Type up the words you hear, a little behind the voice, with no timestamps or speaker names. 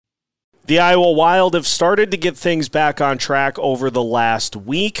The Iowa Wild have started to get things back on track over the last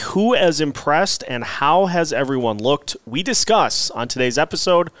week. Who has impressed and how has everyone looked? We discuss on today's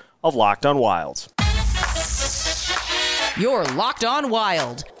episode of Locked on Wild. You're Locked on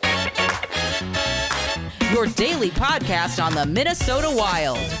Wild, your daily podcast on the Minnesota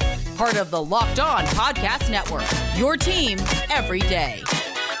Wild. Part of the Locked On Podcast Network, your team every day.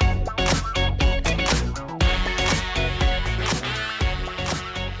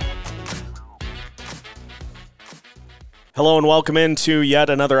 Hello and welcome into yet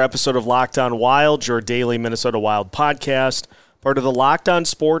another episode of Locked on Wild, your daily Minnesota Wild podcast, part of the Locked on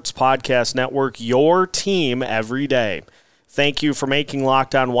Sports Podcast Network, your team every day. Thank you for making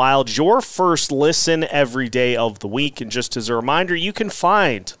Locked on Wild your first listen every day of the week. And just as a reminder, you can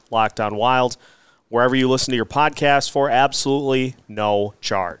find Locked on Wild wherever you listen to your podcast for absolutely no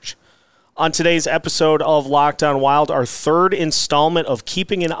charge. On today's episode of Locked on Wild, our third installment of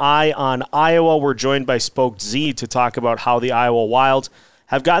Keeping an Eye on Iowa, we're joined by Spoked Z to talk about how the Iowa Wild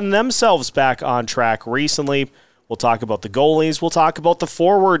have gotten themselves back on track recently. We'll talk about the goalies, we'll talk about the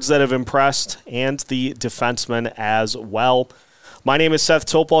forwards that have impressed, and the defensemen as well. My name is Seth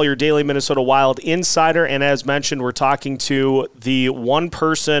Topol, your daily Minnesota Wild insider, and as mentioned, we're talking to the one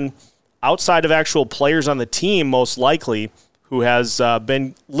person outside of actual players on the team, most likely, who has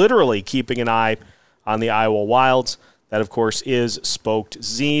been literally keeping an eye on the Iowa Wild. That, of course, is Spoked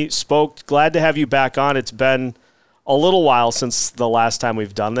Z. Spoked, glad to have you back on. It's been a little while since the last time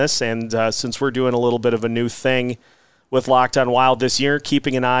we've done this, and since we're doing a little bit of a new thing with Locked on Wild this year,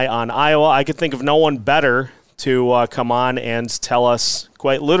 keeping an eye on Iowa, I could think of no one better to come on and tell us,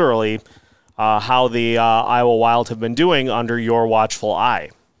 quite literally, how the Iowa Wild have been doing under your watchful eye.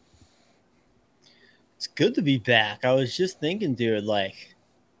 It's good to be back. I was just thinking, dude, I was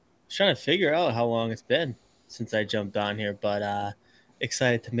trying to figure out how long it's been since I jumped on here, but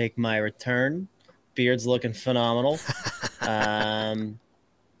excited to make my return. Beard's looking phenomenal. And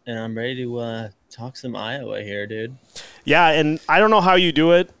I'm ready to talk some Iowa here, dude. Yeah, and I don't know how you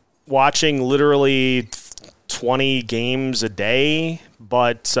do it, watching literally 20 games a day,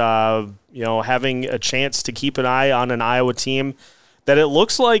 but having a chance to keep an eye on an Iowa team that it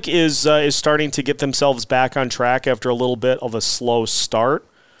looks like is starting to get themselves back on track after a little bit of a slow start.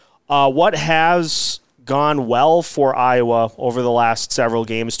 What has gone well for Iowa over the last several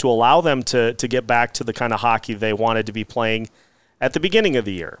games to allow them to get back to the kind of hockey they wanted to be playing at the beginning of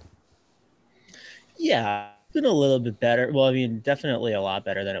the year? Yeah, it's been a little bit better. Well, I mean, definitely a lot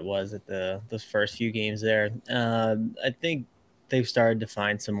better than it was at those first few games there. I think they've started to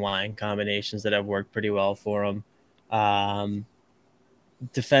find some line combinations that have worked pretty well for them.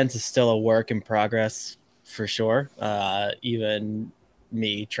 Defense is still a work in progress for sure. Even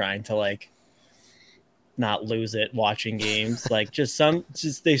me trying to not lose it watching games,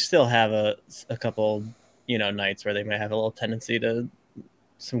 they still have a couple, nights where they might have a little tendency to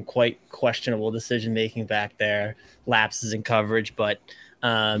some quite questionable decision making back there, lapses in coverage. But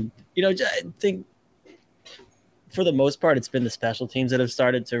I think for the most part, it's been the special teams that have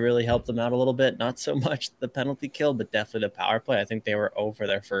started to really help them out a little bit. Not so much the penalty kill, but definitely the power play. I think they were over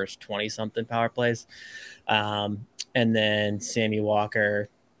their first 20-something power plays. And then Sammy Walker,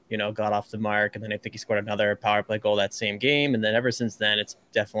 got off the mark. And then I think he scored another power play goal that same game. And then ever since then, it's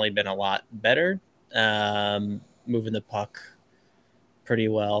definitely been a lot better, moving the puck pretty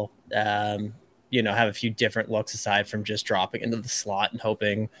well. Have a few different looks aside from just dropping into the slot and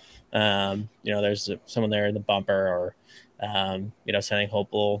hoping there's someone there in the bumper or, sending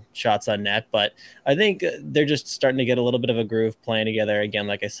hopeful shots on net. But I think they're just starting to get a little bit of a groove playing together. Again,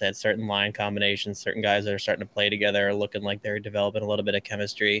 like I said, certain line combinations, certain guys that are starting to play together are looking like they're developing a little bit of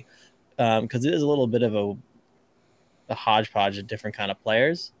chemistry, because it is a little bit of a hodgepodge of different kind of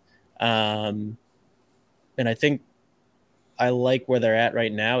players. And I think I like where they're at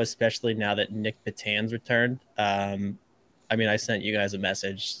right now, especially now that Nick Petan's returned. I sent you guys a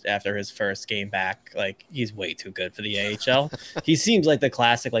message after his first game back. He's way too good for the AHL. He seems like the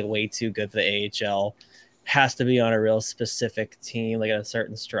classic, way too good for the AHL. Has to be on a real specific team, a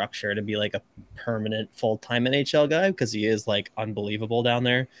certain structure to be a permanent full-time NHL guy, because he is unbelievable down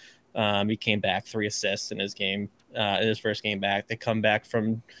there. He came back 3 assists in his first game back. They come back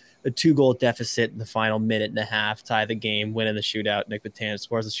from a 2-goal deficit in the final minute and a half, tie the game, win in the shootout. Nick Petan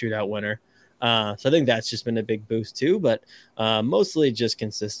scores the shootout winner. So I think that's just been a big boost too, but mostly just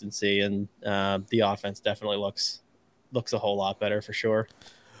consistency, and the offense definitely looks a whole lot better for sure.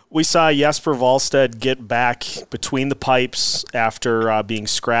 We saw Jesper Wallstedt get back between the pipes after being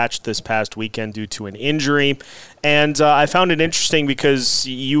scratched this past weekend due to an injury. And I found it interesting because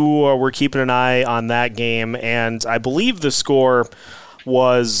you were keeping an eye on that game, and I believe the score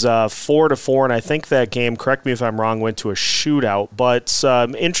was 4-4, and I think that game, correct me if I'm wrong, went to a shootout. But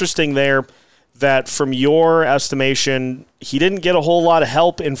interesting there that from your estimation, he didn't get a whole lot of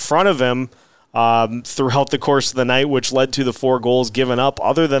help in front of him throughout the course of the night, which led to the 4 goals given up.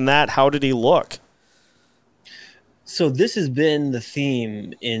 Other than that, how did he look? So this has been the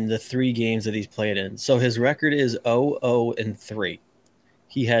theme in the 3 games that he's played in. So his record is 0-3.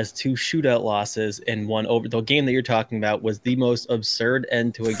 He has 2 shootout losses and 1 over. The game that you're talking about was the most absurd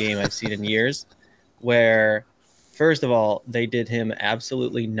end to a game I've seen in years, where, first of all, they did him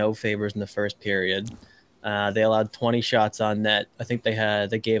absolutely no favors in the first period. They allowed 20 shots on net. I think they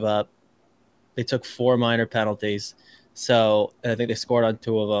took 4 minor penalties. So I think they scored on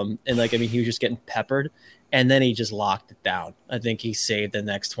 2 of them. And he was just getting peppered. And then he just locked it down. I think he saved the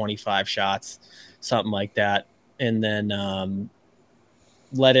next 25 shots, something like that. And then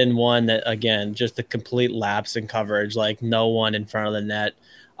let in one that, again, just a complete lapse in coverage, like no one in front of the net.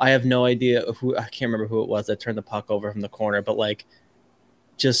 I have no idea I can't remember who it was that turned the puck over from the corner, but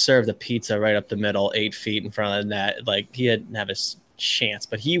just served a pizza right up the middle, 8 feet in front of the net. He didn't have a chance,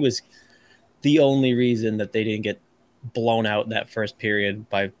 but he was the only reason that they didn't get blown out in that first period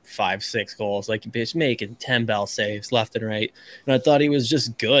by 5-6 goals. He's making 10 bell saves left and right. And I thought he was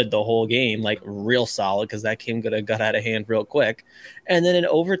just good the whole game, real solid, because that game could have got out of hand real quick. And then in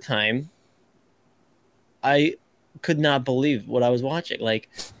overtime, I could not believe what I was watching.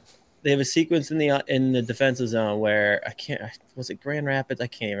 They have a sequence in the defensive zone where was it Grand Rapids? I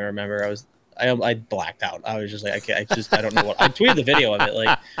can't even remember. I blacked out. I was just I don't know what. I tweeted the video of it. They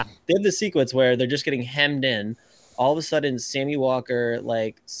have the sequence where they're just getting hemmed in. All of a sudden, Sammy Walker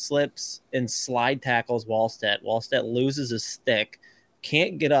slips and slide tackles Wallstedt. Wallstedt loses his stick,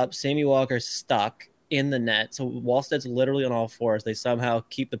 can't get up. Sammy Walker's stuck in the net. So Wallstedt's literally on all fours. They somehow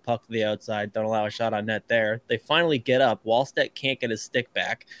keep the puck to the outside, don't allow a shot on net there. They finally get up. Wallstedt can't get his stick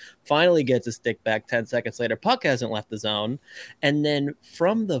back. Finally gets his stick back 10 seconds later. Puck hasn't left the zone. And then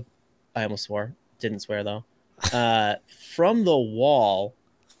I almost swore. Didn't swear, though. From the wall,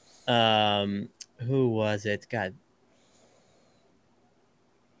 who was it? God.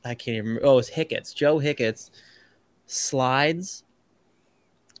 I can't even remember. Oh, it's Hicketts. Joe Hicketts slides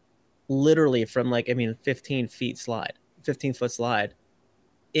literally from 15-foot slide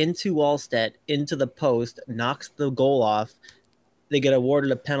into Wallstedt, into the post, knocks the goal off. They get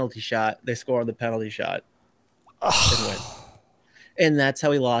awarded a penalty shot. They score on the penalty shot and win. And that's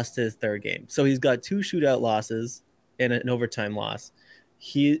how he lost his 3rd game. So he's got 2 shootout losses and an overtime loss.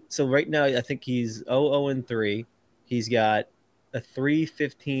 So right now, I think he's 0-3. He's got a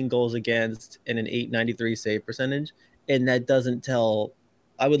 315 goals against and an 893 save percentage. And that doesn't tell.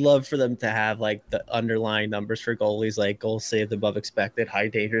 I would love for them to have the underlying numbers for goalies, goals saved above expected, high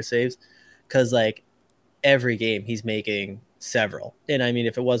danger saves. Because every game he's making several. And I mean,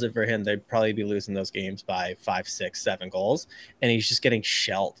 if it wasn't for him, they'd probably be losing those games by 5, 6, 7 goals. And he's just getting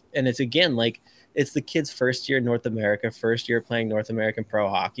shelled. And it's again, it's the kid's first year in North America, first year playing North American pro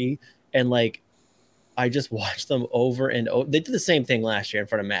hockey. And I just watched them over and over. They did the same thing last year in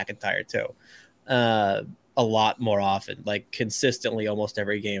front of McIntyre too. A lot more often, consistently almost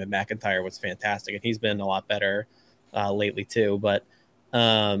every game. And McIntyre was fantastic. And he's been a lot better lately too. But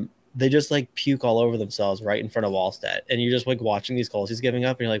they just puke all over themselves right in front of Wallstedt. And you're just watching these goals he's giving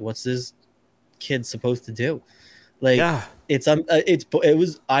up. And you're what's this kid supposed to do?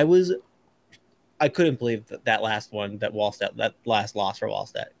 I couldn't believe that last one, that last loss for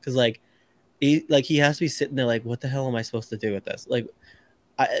Wallstedt. Cause he has to be sitting there what the hell am I supposed to do with this?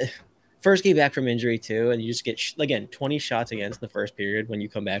 First game back from injury too. And you just get, again, 20 shots against in the first period when you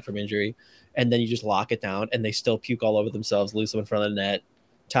come back from injury. And then you just lock it down and they still puke all over themselves, lose them in front of the net,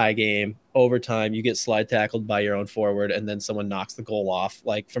 tie game, overtime. You get slide tackled by your own forward. And then someone knocks the goal off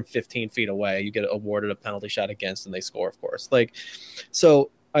from 15 feet away. You get awarded a penalty shot against and they score, of course.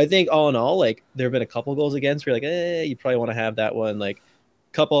 So I think all in all, there have been a couple goals against where you probably want to have that one,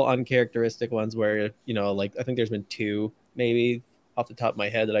 couple uncharacteristic ones where, I think there's been 2 maybe off the top of my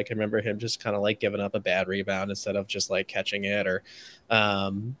head that I can remember him just kind of giving up a bad rebound instead of just catching it, or,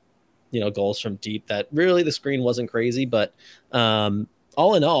 goals from deep that really the screen wasn't crazy. But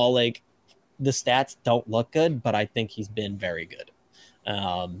all in all, the stats don't look good, but I think he's been very good.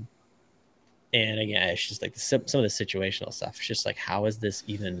 And again, it's just some of the situational stuff. It's just how is this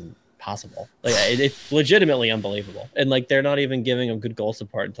even possible? It's legitimately unbelievable. And they're not even giving him good goal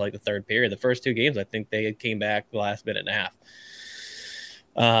support until the 3rd period. The first 2 games, I think they came back the last minute and a half.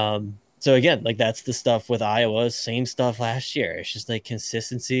 So again, that's the stuff with Iowa, same stuff last year. It's just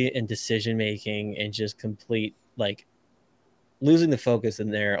consistency and decision making and just complete losing the focus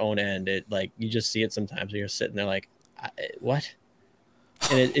in their own end. It you just see it sometimes. You're sitting there what?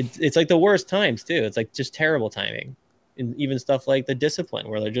 And it's like the worst times too. It's like just terrible timing. And even stuff like the discipline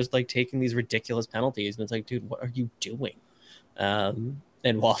where they're just like taking these ridiculous penalties. And it's like, dude, what are you doing? And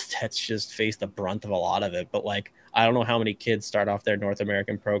Wallstedt's just faced the brunt of a lot of it. But like, I don't know how many kids start off their North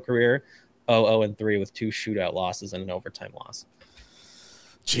American pro career 0-3 with 2 shootout losses and an overtime loss.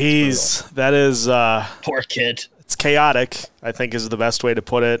 Jeez, that is poor kid. It's chaotic, I think is the best way to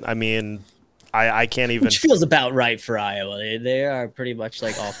put it. I mean, I can't even. Which feels about right for Iowa. They are pretty much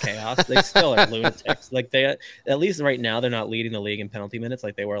like all chaos. They still are lunatics. Like they, at least right now, they're not leading the league in penalty minutes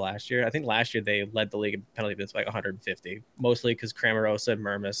like they were last year. I think last year they led the league in penalty minutes by like 150, mostly because Cramarosa and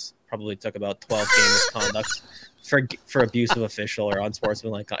Mermis probably took about 12 game misconduct for abusive official or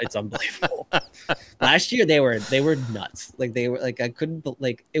unsportsmanlike. It's unbelievable. Last year they were nuts. Like they were like I couldn't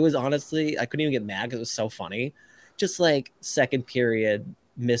like it was honestly I couldn't even get mad because it was so funny. Just like second period.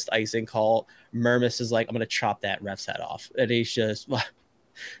 Missed icing call. Mermis is like, I'm gonna chop that ref's head off, and he's just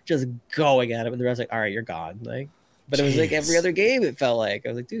going at him, and the ref's like, all right, you're gone. Like, but Jeez. It was like every other game. It felt like I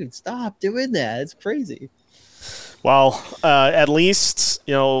was like, dude, stop doing that. It's crazy. Well, at least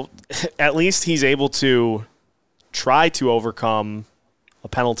he's able to try to overcome a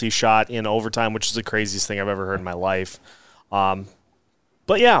penalty shot in overtime, which is the craziest thing I've ever heard in my life.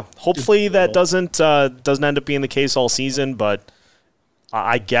 But yeah, hopefully that doesn't end up being the case all season, but.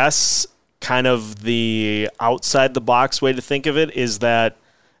 I guess kind of the outside the box way to think of it is that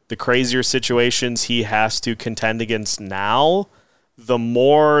the crazier situations he has to contend against now, the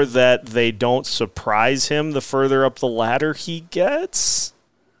more that they don't surprise him, the further up the ladder he gets.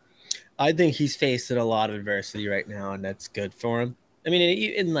 I think he's facing a lot of adversity right now, and that's good for him. I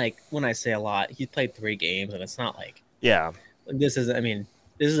mean, in like when I say a lot, he's played 3 games, and it's not like this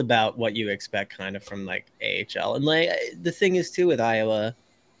is about what you expect kind of from like AHL. And like the thing is too with Iowa,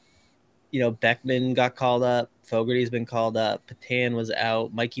 Beckman got called up. Fogarty's been called up. Patan was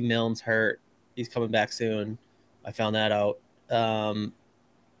out. Mikey Milne's hurt. He's coming back soon. I found that out.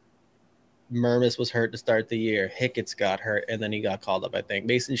 Mermis was hurt to start the year. Hickett's got hurt, and then he got called up, I think.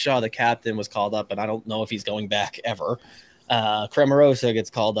 Mason Shaw, the captain, was called up, and I don't know if he's going back ever. Cramarosa gets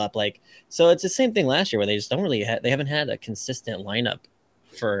called up. So it's the same thing last year where they just don't really they haven't had a consistent lineup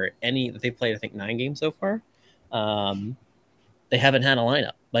for any – they've played, I think, 9 games so far. They haven't had a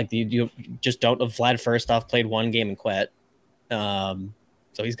lineup. Like, you just don't – Vlad Firstov played 1 game and quit. So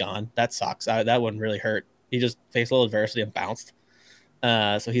he's gone. That sucks. That one really hurt. He just faced a little adversity and bounced.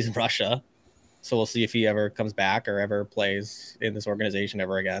 So he's in Russia. So we'll see if he ever comes back or ever plays in this organization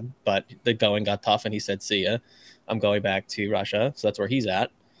ever again. But the going got tough, and he said, see ya. I'm going back to Russia. So that's where he's at.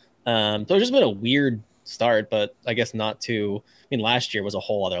 So it's just been a weird start, but I guess not too – I mean, last year was a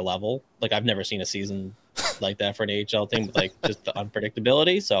whole other level. Like, I've never seen a season like that for an AHL team with, like, just the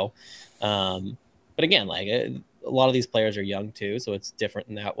unpredictability. So, but again, like, a lot of these players are young too, so it's different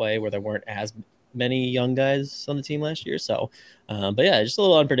in that way where there weren't as many young guys on the team last year. So, but yeah, just a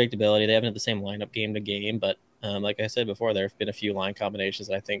little unpredictability. They haven't had the same lineup game to game, but like I said before, there have been a few line combinations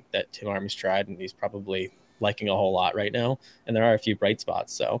I think that Tim Army's tried, and he's probably liking a whole lot right now. And there are a few bright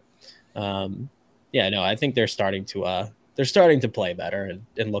spots. So, yeah, no, I think they're starting to play better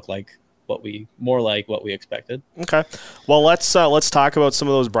and look like more like what we expected. Okay. Well, let's talk about some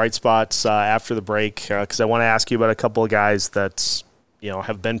of those bright spots after the break, because I want to ask you about a couple of guys that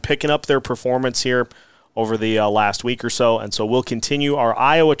have been picking up their performance here over the last week or so. And so we'll continue our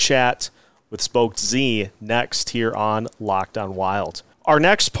Iowa chat with Spoked Z next here on Locked On Wild. Our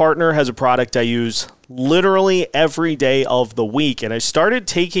next partner has a product I use literally every day of the week, and I started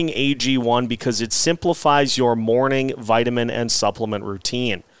taking AG1 because it simplifies your morning vitamin and supplement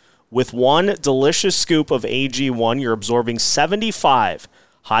routine. With one delicious scoop of AG1, you're absorbing 75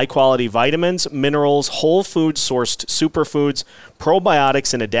 high-quality vitamins, minerals, whole food-sourced superfoods,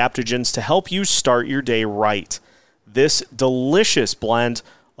 probiotics, and adaptogens to help you start your day right. This delicious blend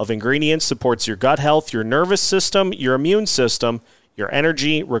of ingredients supports your gut health, your nervous system, your immune system, your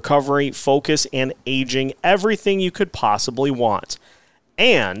energy, recovery, focus, and aging, everything you could possibly want.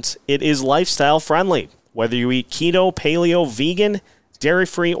 And it is lifestyle friendly. Whether you eat keto, paleo, vegan,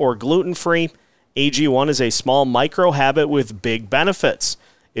 dairy-free, or gluten-free, AG1 is a small micro habit with big benefits.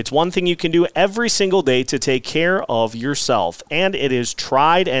 It's one thing you can do every single day to take care of yourself, and it is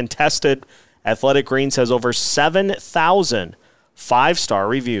tried and tested. Athletic Greens has over 7,000 5-star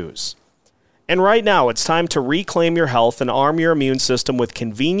reviews. And right now, it's time to reclaim your health and arm your immune system with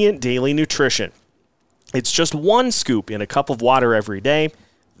convenient daily nutrition. It's just one scoop in a cup of water every day.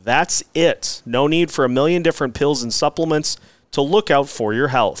 That's it. No need for a million different pills and supplements to look out for your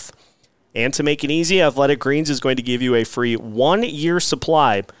health. And to make it easy, Athletic Greens is going to give you a free 1-year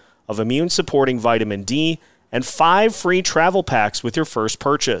supply of immune-supporting vitamin D and 5 free travel packs with your first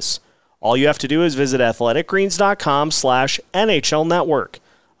purchase. All you have to do is visit athleticgreens.com/NHL Network.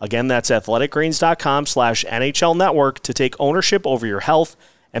 Again, that's athleticgreens.com/NHL Network to take ownership over your health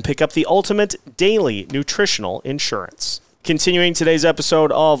and pick up the ultimate daily nutritional insurance. Continuing today's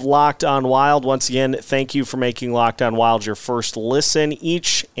episode of Locked on Wild, once again, thank you for making Locked on Wild your first listen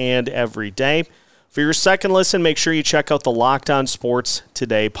each and every day. For your second listen, make sure you check out the Locked on Sports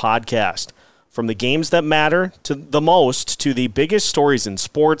Today podcast. From the games that matter to the most to the biggest stories in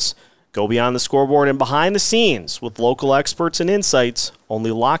sports, go beyond the scoreboard and behind the scenes with local experts and insights only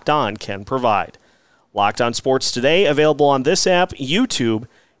Locked On can provide. Locked on Sports Today, available on this app, YouTube,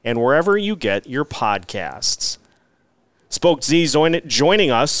 and wherever you get your podcasts. Spoke Z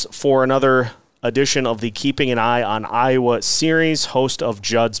joining us for another edition of the Keeping an Eye on Iowa series, host of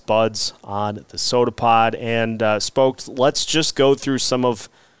Judd's Buds on the Soda Pod. And Spoke, let's just go through some of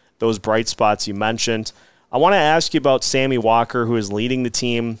those bright spots you mentioned. I want to ask you about Sammy Walker, who is leading the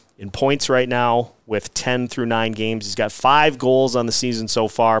team in points right now with 10 through 9 games. He's got 5 goals on the season so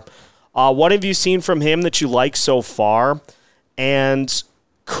far. What have you seen from him that you like so far? And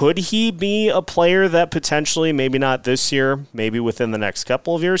could he be a player that potentially, maybe not this year, maybe within the next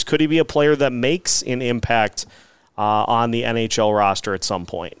couple of years, could he be a player that makes an impact on the NHL roster at some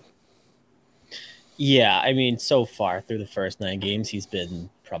point? Yeah, I mean, so far through the first 9 games, he's been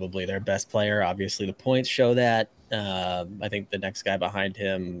probably their best player. Obviously, the points show that. I think the next guy behind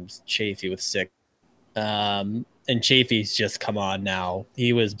him is Chaffee with 6. And Chaffee's just come on now.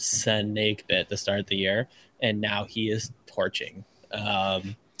 He was snake bit to start the year, and now he is torching.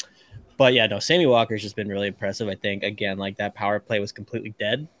 But yeah, no, Sammy Walker's just been really impressive. I think, again, like that power play was completely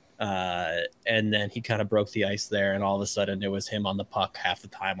dead. And then he kind of broke the ice there, and all of a sudden it was him on the puck half the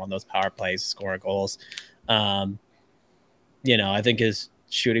time on those power plays, scoring goals. I think his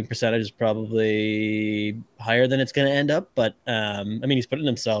shooting percentage is probably higher than it's going to end up. But, he's putting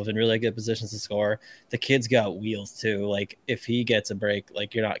himself in really good positions to score. The kid's got wheels too. Like if he gets a break,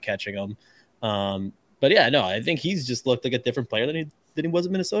 like you're not catching him. But yeah, no, I think he's just looked like a different player than he was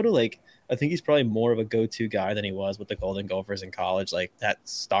in Minnesota. Like, I think he's probably more of a go-to guy than he was with the Golden Gophers in college, like that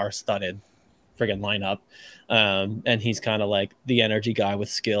star-studded friggin' lineup. And he's kind of like the energy guy with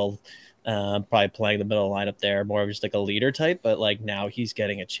skill, probably playing the middle lineup there, more of just like a leader type. But like now he's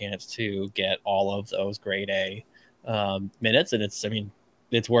getting a chance to get all of those grade A minutes, and it's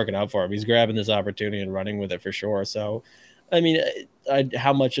working out for him. He's grabbing this opportunity and running with it for sure. So,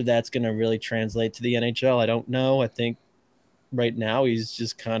 how much of that's going to really translate to the NHL, I don't know. I think right now he's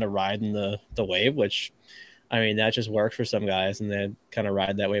just kind of riding the wave, which, that just works for some guys, and they kind of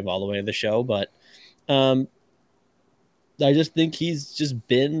ride that wave all the way to the show. But I just think he's just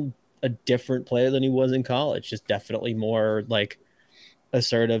been a different player than he was in college, just definitely more like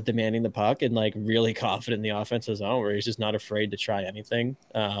assertive, demanding the puck, and like really confident in the offensive zone where he's just not afraid to try anything,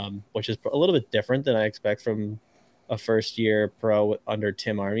 which is a little bit different than I expect from a first-year pro under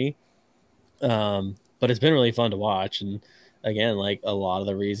Tim Army. But it's been really fun to watch. And again, like a lot of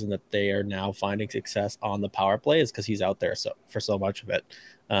the reason that they are now finding success on the power play is because he's out there for so much of it.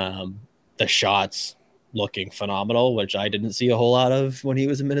 The shots looking phenomenal, which I didn't see a whole lot of when he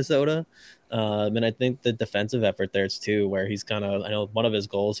was in Minnesota. And I think the defensive effort there too, where he's I know one of his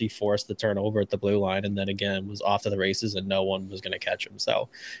goals, he forced the turnover at the blue line and then again was off to the races and no one was going to catch him. So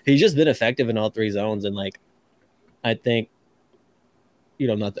he's just been effective in all 3 zones. And like, I think,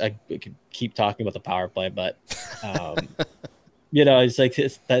 I could keep talking about the power play, but, it's like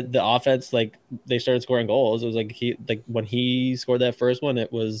that the offense, like they started scoring goals. It was like when he scored that first one,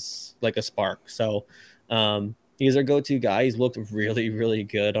 it was like a spark. So he's our go-to guy. He's looked really, really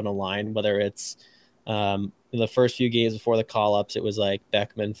good on a line, whether it's in the first few games before the call-ups, it was like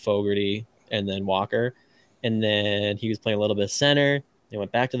Beckman, Fogarty, and then Walker. And then he was playing a little bit of center. He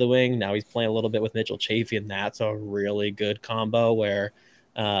went back to the wing. Now he's playing a little bit with Mitchell Chaffee, and that's a really good combo where,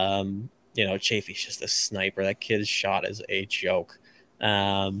 Chaffee's just a sniper. That kid's shot is a joke.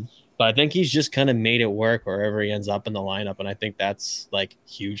 But I think he's just kind of made it work wherever he ends up in the lineup, and I think that's, like,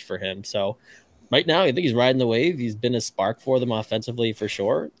 huge for him. So right now, I think he's riding the wave. He's been a spark for them offensively for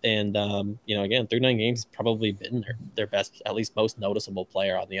sure. And, again, through 9 games, he's probably been their best, at least most noticeable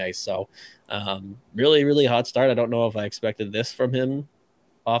player on the ice. So really, really hot start. I don't know if I expected this from him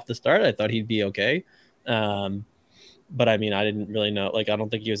off the start. I thought he'd be okay. But I didn't really know. Like, I don't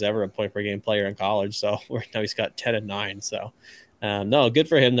think he was ever a point per game player in college. So right now he's got 10 and 9. So no, good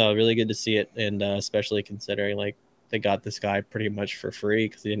for him though. Really good to see it. And especially considering like they got this guy pretty much for free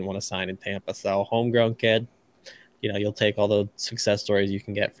because he didn't want to sign in Tampa. So homegrown kid, you'll take all the success stories you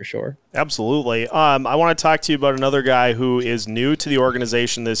can get for sure. Absolutely. I want to talk to you about another guy who is new to the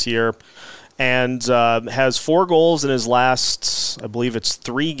organization this year. and has 4 goals in his last, I believe it's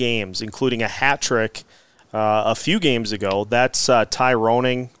 3 games, including a hat trick a few games ago. That's Ty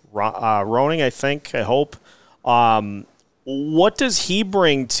Roning, I hope. What does he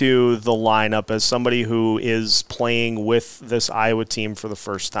bring to the lineup as somebody who is playing with this Iowa team for the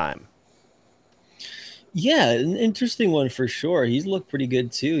first time? Yeah, an interesting one for sure. He's looked pretty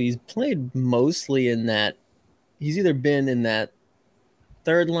good too. He's played mostly in that. He's either been in that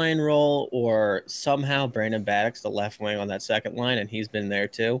third line role or somehow Brandon Baddock's the left wing on that second line, and he's been there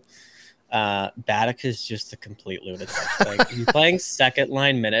too. Baddock is just a complete lunatic. Like, he's playing second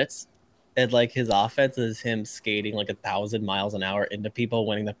line minutes, and like his offense is him skating like 1,000 miles an hour into people,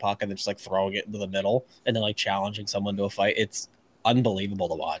 winning the puck, and then just like throwing it into the middle, and then like challenging someone to a fight. It's unbelievable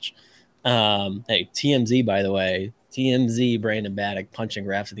to watch. Hey, TMZ, by the way, Brandon Baddock punching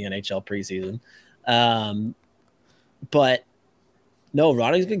refs in the NHL preseason. But no,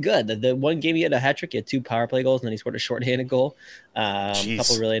 Ronnie's been good. The one game he had a hat trick, he had 2 power play goals, and then he scored a shorthanded goal. A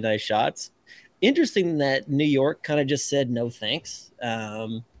couple really nice shots. Interesting that New York kind of just said no thanks.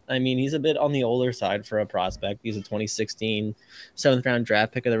 I mean, he's a bit on the older side for a prospect. He's a 2016 7th round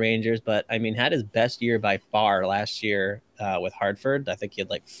draft pick of the Rangers, but I mean, had his best year by far last year with Hartford. I think he had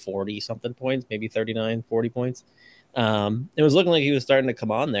like 40 something points, maybe 39, 40 points. It was looking like he was starting to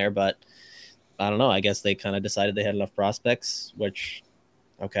come on there, but I don't know. I guess they kind of decided they had enough prospects, which,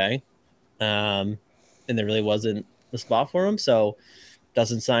 okay. And there really wasn't the spot for him. So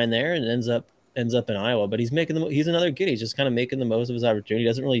doesn't sign there and ends up in Iowa, but he's another kid. He's just kind of making the most of his opportunity. He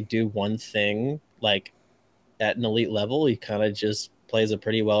doesn't really do one thing like at an elite level. He kind of just plays a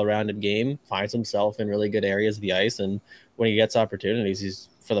pretty well-rounded game, finds himself in really good areas of the ice, and when he gets opportunities, he's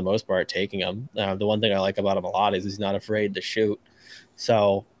for the most part taking them. The one thing I like about him a lot is he's not afraid to shoot.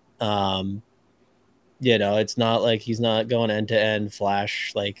 So, it's not like he's not going end to end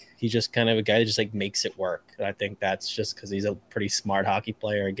flash. Like, he's just kind of a guy that just like makes it work. And I think that's just because he's a pretty smart hockey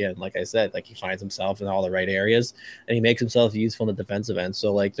player. Again, like I said, like he finds himself in all the right areas and he makes himself useful in the defensive end.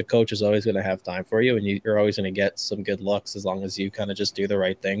 So like the coach is always going to have time for you, and you're always going to get some good looks as long as you kind of just do the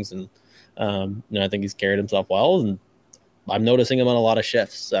right things. And I think he's carried himself well, and I'm noticing him on a lot of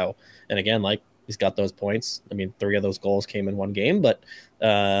shifts. So, and again, like he's got those points. I mean, 3 of those goals came in one game, but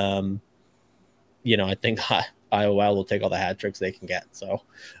I think Iowa Wild will take all the hat tricks they can get. So,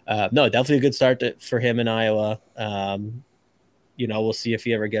 no, definitely a good start for him in Iowa. We'll see if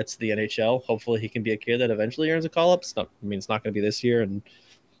he ever gets to the NHL. Hopefully he can be a kid that eventually earns a call-up. It's not going to be this year, and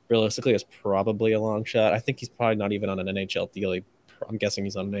realistically, it's probably a long shot. I think he's probably not even on an NHL deal. I'm guessing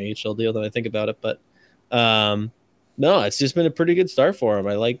he's on an AHL deal, then I think about it. But, no, it's just been a pretty good start for him.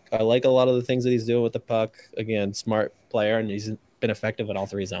 I like a lot of the things that he's doing with the puck. Again, smart player, and he's been effective in all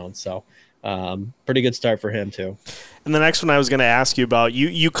 3 zones. So, pretty good start for him too. And the next one I was going to ask you about,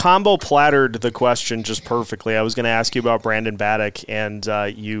 you combo plattered the question just perfectly. I was going to ask you about Brandon Baddock, and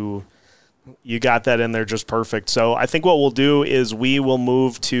you got that in there just perfect. So I think what we'll do is we will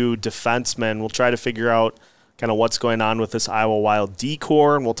move to defensemen. We'll try to figure out kind of what's going on with this Iowa Wild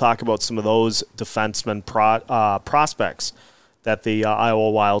D-core, and we'll talk about some of those defensemen prospects that the Iowa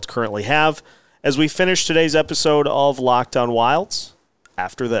Wild currently have as we finish today's episode of Locked On Wilds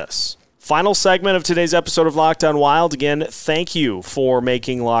after this. Final segment of today's episode of Locked On Wild. Again, thank you for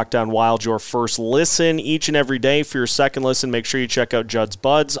making Locked On Wild your first listen each and every day. For your second listen, make sure you check out Judd's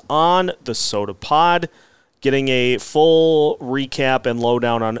Buds on the Soda Pod, getting a full recap and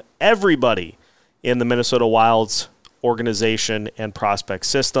lowdown on everybody in the Minnesota Wild's organization and prospect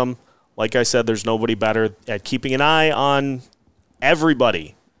system. Like I said, there's nobody better at keeping an eye on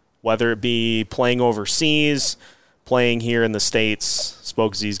everybody, whether it be playing overseas, playing here in the States.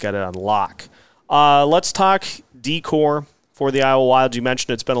 Spokesy's got it on lock. Let's talk D-core for the Iowa Wild. You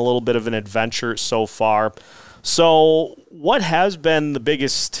mentioned it's been a little bit of an adventure so far. So what has been the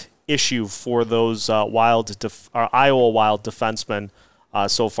biggest issue for those Iowa Wild defensemen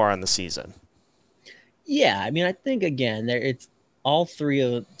so far in the season? Yeah, I mean, I think, again, it's all 3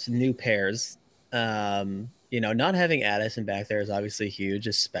 of new pairs. Not having Addison back there is obviously huge,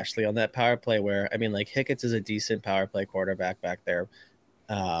 especially on that power play where, I mean, like, Hicketts is a decent power play quarterback back there.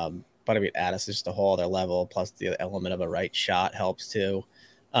 But I mean, Addison is just a whole other level, plus the element of a right shot helps too.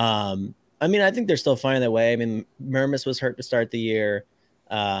 I mean, I think they're still finding their way. I mean, Mermis was hurt to start the year.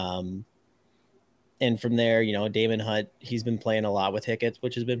 And from there, Damon Hunt, he's been playing a lot with Hicketts,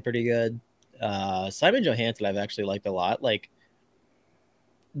 which has been pretty good. Simon Johansson, I've actually liked a lot. Like,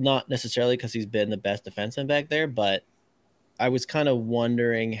 not necessarily because he's been the best defenseman back there, but I was kind of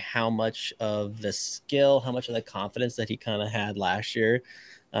wondering how much of the skill, how much of the confidence that he kind of had last year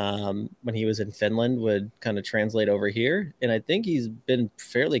when he was in Finland would kind of translate over here. And I think he's been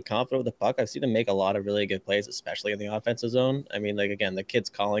fairly confident with the puck. I've seen him make a lot of really good plays, especially in the offensive zone. I mean, like, again, the kid's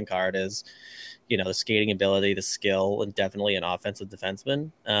calling card is, the skating ability, the skill, and definitely an offensive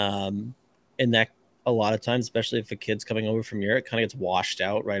defenseman. And that a lot of times, especially if a kid's coming over from Europe, kind of gets washed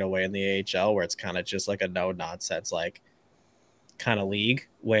out right away in the AHL, where it's kind of just like a no nonsense, like kind of league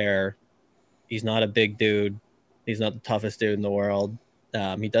where he's not a big dude. He's not the toughest dude in the world.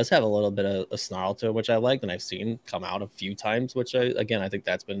 He does have a little bit of a snarl to it, which I like, and I've seen come out a few times, which I think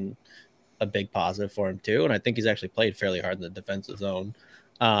that's been a big positive for him too. And I think he's actually played fairly hard in the defensive zone.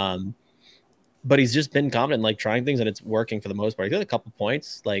 But he's just been confident, like trying things, and it's working for the most part. He got a couple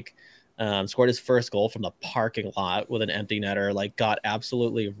points, like scored his first goal from the parking lot with an empty netter, like got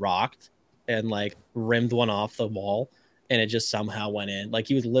absolutely rocked and like rimmed one off the wall. And it just somehow went in. Like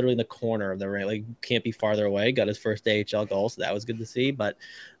he was literally in the corner of the ring, like can't be farther away. Got his first AHL goal, so that was good to see. But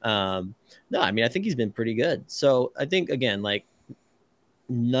no, I mean, I think he's been pretty good. So I think, again, like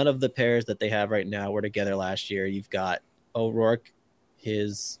none of the pairs that they have right now were together last year. You've got O'Rourke,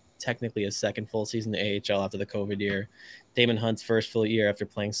 technically his second full season in the AHL after the COVID year. Damon Hunt's first full year after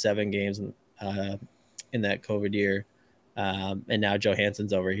playing 7 games in that COVID year. And now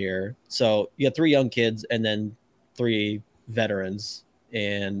Johansson's over here. So you got 3 young kids and then 3 veterans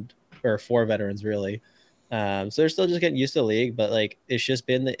or 4 veterans really. So they're still just getting used to the league, but like it's just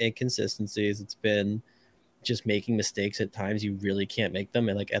been the inconsistencies. It's been just making mistakes at times. You really can't make them,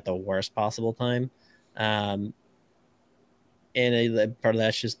 and like at the worst possible time. And part of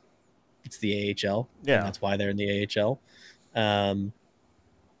that's just it's the AHL. Yeah, that's why they're in the AHL.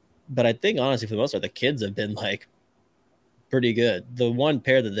 But I think honestly, for the most part, the kids have been like pretty good. The one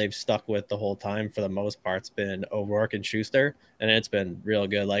pair that they've stuck with the whole time for the most part's been O'Rourke and Schuster, and it's been real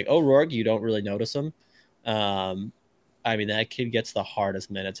good. Like O'Rourke, you don't really notice him. I mean, that kid gets the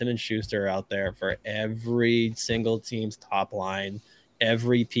hardest minutes. Him and Schuster are out there for every single team's top line,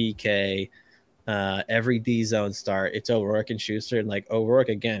 every PK, every D zone start. It's O'Rourke and Schuster, and like O'Rourke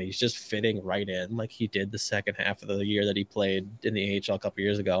again, he's just fitting right in, like he did the second half of the year that he played in the AHL a couple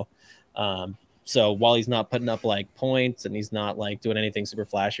years ago. So while he's not putting up like points and he's not like doing anything super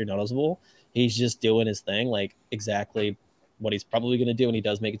flashy or noticeable, he's just doing his thing, like exactly what he's probably going to do when he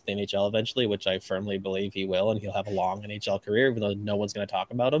does make it to the NHL eventually, which I firmly believe he will, and he'll have a long NHL career, even though no one's going to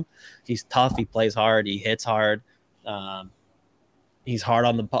talk about him. He's tough. He plays hard. He hits hard. He's hard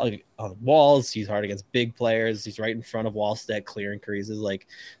on the walls. He's hard against big players. He's right in front of Wallstedt, clearing creases. Like,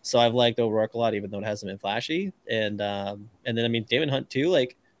 so I've liked O'Rourke a lot, even though it hasn't been flashy. And then I mean Damon Hunt too.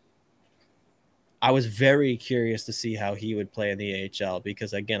 Like, I was very curious to see how he would play in the AHL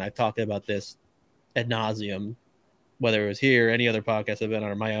because, again, I talked about this ad nauseum, whether it was here or any other podcast I've been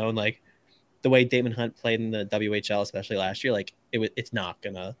on or my own. Like, the way Damon Hunt played in the WHL, especially last year, like, it's not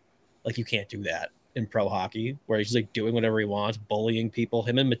going to – like, you can't do that in pro hockey where he's just, like, doing whatever he wants, bullying people.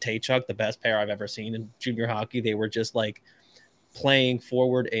 Him and Matejchuk, the best pair I've ever seen in junior hockey, they were just, like, playing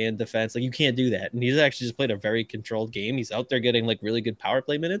forward and defense. Like, you can't do that. And he's actually just played a very controlled game. He's out there getting, like, really good power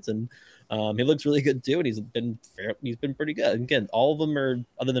play minutes, and he looks really good too, and he's been pretty good. And again, all of them are,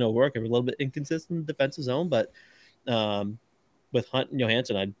 other than O'Rourke, are a little bit inconsistent in the defensive zone, but with Hunt and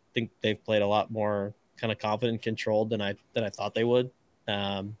Johansson, I think they've played a lot more kind of confident and controlled than I thought they would.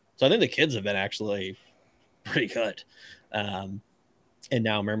 So I think the kids have been actually pretty good. And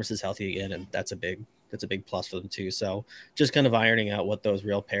now Mermis is healthy again, and that's a big plus for them too. So just kind of ironing out what those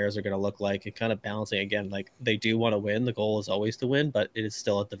real pairs are going to look like and kind of balancing again, like they do want to win. The goal is always to win, but it is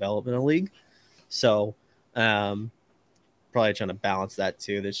still a developmental league. So probably trying to balance that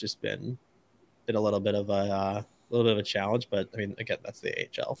too. There's just been a little bit of a challenge, but I mean, again, that's the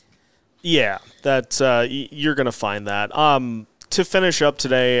AHL. Yeah, that's you're going to find that. To finish up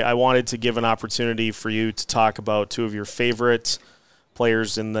today, I wanted to give an opportunity for you to talk about 2 of your favorite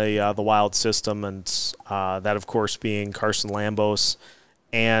players in the Wild system, and that, of course, being Carson Lambos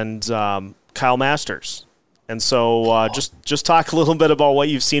and Kyle Masters. And so just talk a little bit about what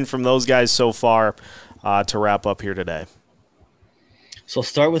you've seen from those guys so far to wrap up here today. So I'll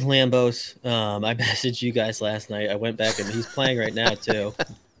start with Lambos. I messaged you guys last night. I went back, and he's playing right now too.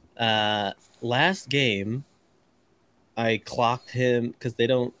 Last game, I clocked him because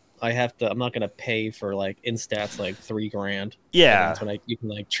I'm not going to pay for like Instats like $3,000. Yeah. That's when you can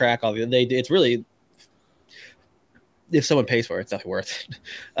like track all it's really, if someone pays for it, it's not worth it.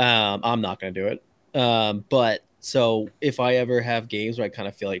 I'm not going to do it. But so if I ever have games where I kind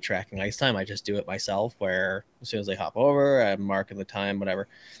of feel like tracking ice time, I just do it myself, where as soon as they hop over, I'm marking the time, whatever.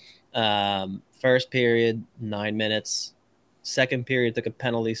 First period, 9 minutes. Second period, took a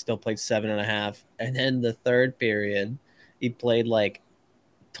penalty, still played 7.5. And then the third period, he played like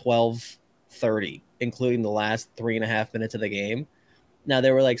 12:30, including the last 3.5 minutes of the game. Now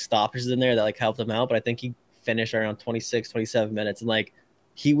there were like stoppages in there that like helped him out, but I think he finished around 26, 27 minutes. And like,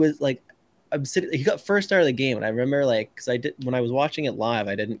 he was like, he got first start of the game. And I remember like, cause when I was watching it live,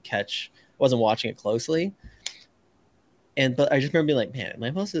 I wasn't watching it closely. But I just remember being like, man,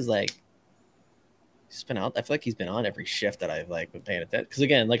 Lambos is like, he's been out. I feel like he's been on every shift that I've like been paying attention. Cause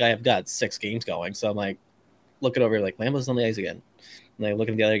again, like I have got 6 games going. So I'm like, looking over like Lambos on the ice again. And I look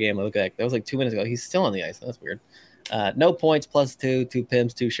at the other game. I look like that was like 2 minutes ago. He's still on the ice. That's weird. No points, +2, 2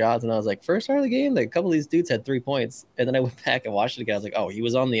 PIMs, 2 shots. And I was like, first start of the game, like a couple of these dudes had 3 points. And then I went back and watched it again. I was like, oh, he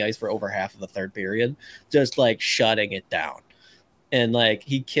was on the ice for over half of the third period, just like shutting it down. And like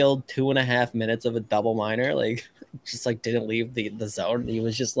he killed 2.5 minutes of a double minor, like just like didn't leave the zone. He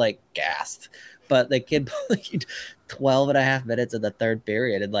was just like gassed. But the kid played 12.5 minutes in the third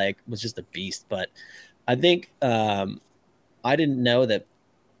period and like was just a beast. But I think I didn't know that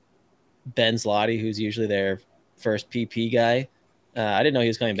Ben Zloty, who's usually their first PP guy, I didn't know he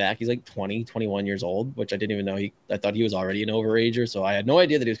was coming back. He's like 20, 21 years old, which I didn't even know. I thought he was already an overager, so I had no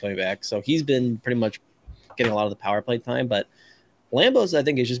idea that he was coming back. So he's been pretty much getting a lot of the power play time. But Lambos, I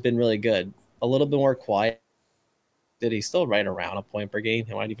think, has just been really good. A little bit more quiet. Did he still right around a point per game?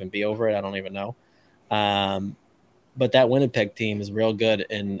 He might even be over it. I don't even know. But that Winnipeg team is real good,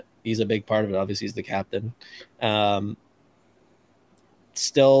 and he's a big part of it. Obviously, he's the captain.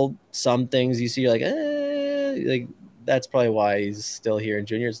 Still, some things you see, you're like that's probably why he's still here in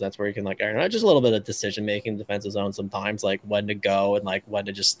juniors. That's where he can like iron out just a little bit of decision making, defensive zone sometimes, like when to go and like when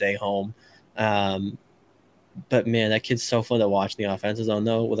to just stay home. But man, that kid's so fun to watch in the offensive zone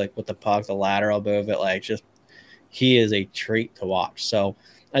though, with the puck, the lateral move, it like just he is a treat to watch. So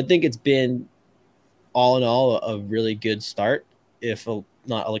I think it's been all in all a really good start, if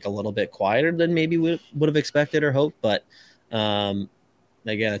not like a little bit quieter than maybe would have expected or hoped. But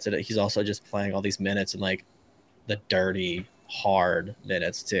again, he's also just playing all these minutes and like the dirty, hard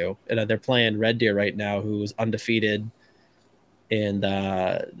minutes too. And they're playing Red Deer right now, who's undefeated in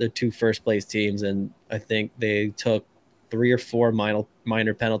the 2 first place teams. And I think they took 3 or 4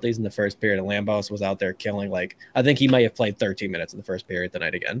 minor penalties in the first period. And Lambos was out there killing. Like, I think he might have played 13 minutes in the first period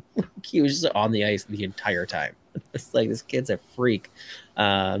tonight again. He was just on the ice the entire time. It's like, this kid's a freak.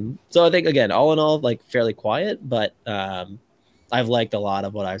 So I think, again, all in all, like fairly quiet, but I've liked a lot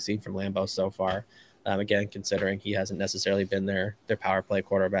of what I've seen from Lambos so far. Again, considering he hasn't necessarily been their power play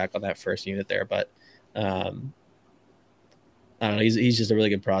quarterback on that first unit there, but I don't know. He's just a really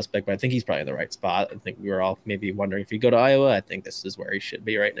good prospect, but I think he's probably in the right spot. I think we were all maybe wondering if he'd go to Iowa. I think this is where he should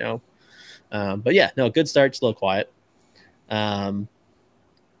be right now. But yeah, no, good start, just a little quiet. And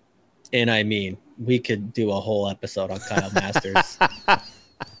I mean, we could do a whole episode on Kyle Masters.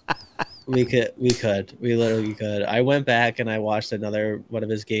 We literally could. I went back and I watched another one of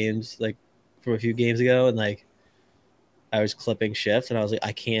his games, like from a few games ago, and like I was clipping shifts and I was like,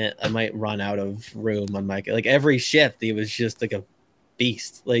 I might run out of room on my, like every shift, he was just like a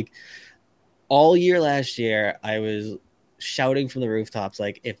beast. Like all year last year, I was shouting from the rooftops,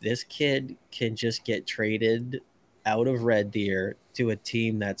 like, if this kid can just get traded out of Red Deer to a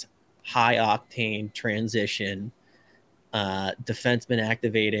team that's high octane transition, defenseman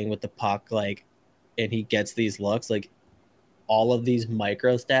activating with the puck, like, and he gets these looks, like all of these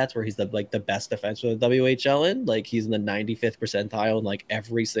micro stats where he's the best defenseman in the WHL in, like he's in the 95th percentile in like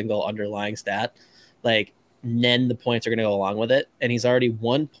every single underlying stat, like then the points are going to go along with it. And he's already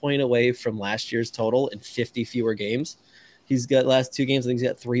 1 point away from last year's total in 50 fewer games. He's got last 2 games, I think he's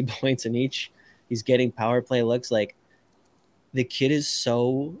got 3 points in each. He's getting power play looks. Like the kid is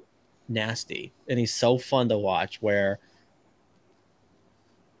so nasty and he's so fun to watch, where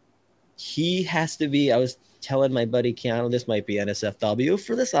he has to be, I was telling my buddy Keanu, this might be NSFW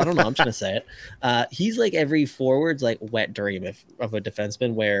for this, I don't know, I'm just gonna say it. He's like every forward's like wet dream of a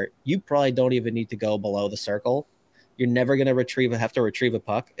defenseman, where you probably don't even need to go below the circle. You're never gonna have to retrieve a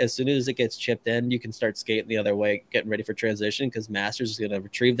puck. As soon as it gets chipped in, you can start skating the other way, getting ready for transition, because Masters is gonna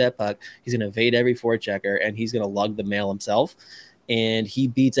retrieve that puck. He's gonna evade every forechecker and he's gonna lug the mail himself. And he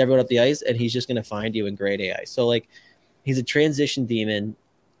beats everyone up the ice, and he's just gonna find you in grade A ice. So like, he's a transition demon.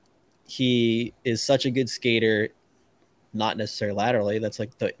 He is such a good skater, not necessarily laterally. That's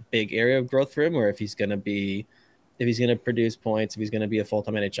like the big area of growth for him, or if he's going to produce points, if he's going to be a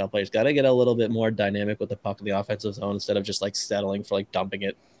full-time NHL player, he's got to get a little bit more dynamic with the puck in the offensive zone, instead of just like settling for like dumping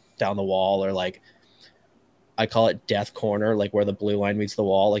it down the wall, or like, I call it death corner, like where the blue line meets the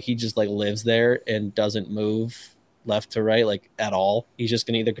wall. Like he just like lives there and doesn't move left to right, like at all. He's just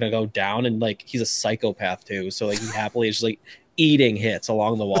either gonna go down, and like he's a psychopath too. So like he happily is just like eating hits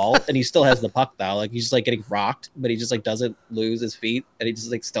along the wall, and he still has the puck though. Like he's just like getting rocked, but he just like doesn't lose his feet, and he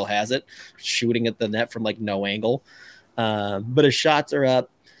just like still has it, shooting at the net from like no angle. But his shots are up.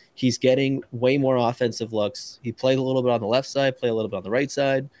 He's getting way more offensive looks. He played a little bit on the left side, play a little bit on the right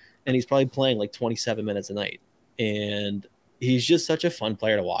side, and he's probably playing like 27 minutes a night. And he's just such a fun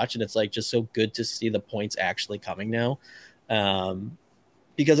player to watch, and it's like just so good to see the points actually coming now.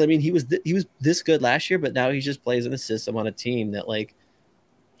 Because I mean, he was this good last year, but now he just plays in a system on a team that like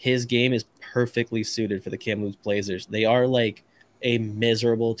his game is perfectly suited for the Kamloops Blazers. They are like a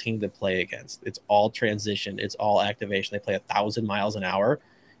miserable team to play against. It's all transition, it's all activation. They play 1,000 miles an hour,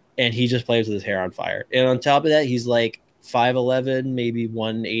 and he just plays with his hair on fire. And on top of that, he's like 5'11", maybe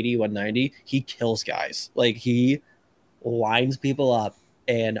 180, 190. He kills guys. Like he lines people up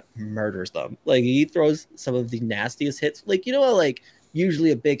and murders them. Like he throws some of the nastiest hits. Like, you know how like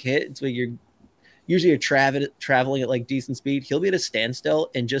usually a big hit, it's when you're traveling at like decent speed. He'll be at a standstill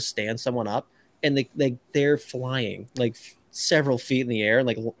and just stand someone up, and they're flying like several feet in the air. And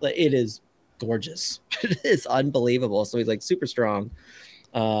like it is gorgeous. It is unbelievable. So he's like super strong.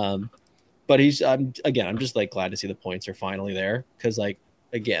 But I'm just like glad to see the points are finally there, because like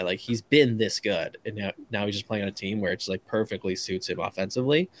again, like he's been this good, and now he's just playing on a team where it's like perfectly suits him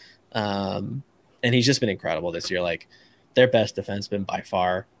offensively. And he's just been incredible this year. Like their best defenseman by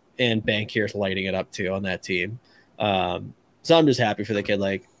far, and Bankier's lighting it up too on that team. So I'm just happy for the kid.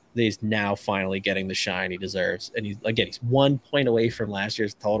 Like he's now finally getting the shine he deserves. And he's 1 point away from last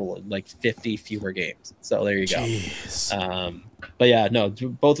year's total of like 50 fewer games. So there you go. But yeah, no,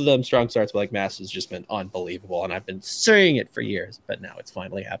 both of them strong starts, but like Mass has just been unbelievable. And I've been saying it for years, but now it's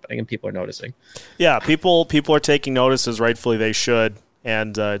finally happening and people are noticing. Yeah, people are taking notice, as rightfully they should.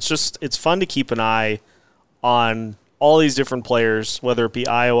 And it's fun to keep an eye on all these different players, whether it be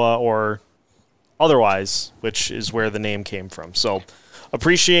Iowa or otherwise, which is where the name came from. So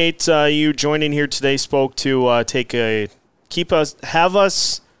appreciate you joining here today, Spoke, to help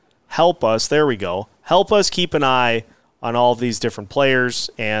us keep an eye on all of these different players,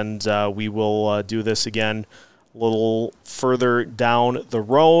 and we will do this again a little further down the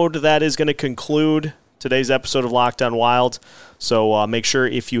road. That is going to conclude today's episode of Locked On Wild. So make sure,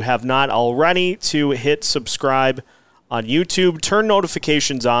 if you have not already, to hit subscribe on YouTube, turn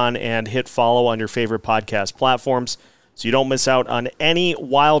notifications on, and hit follow on your favorite podcast platforms so you don't miss out on any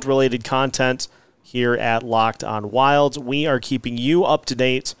Wild-related content here at Locked On Wild. We are keeping you up to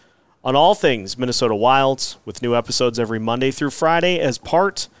date on all things Minnesota Wild, with new episodes every Monday through Friday as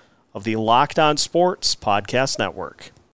part of the Locked On Sports Podcast Network.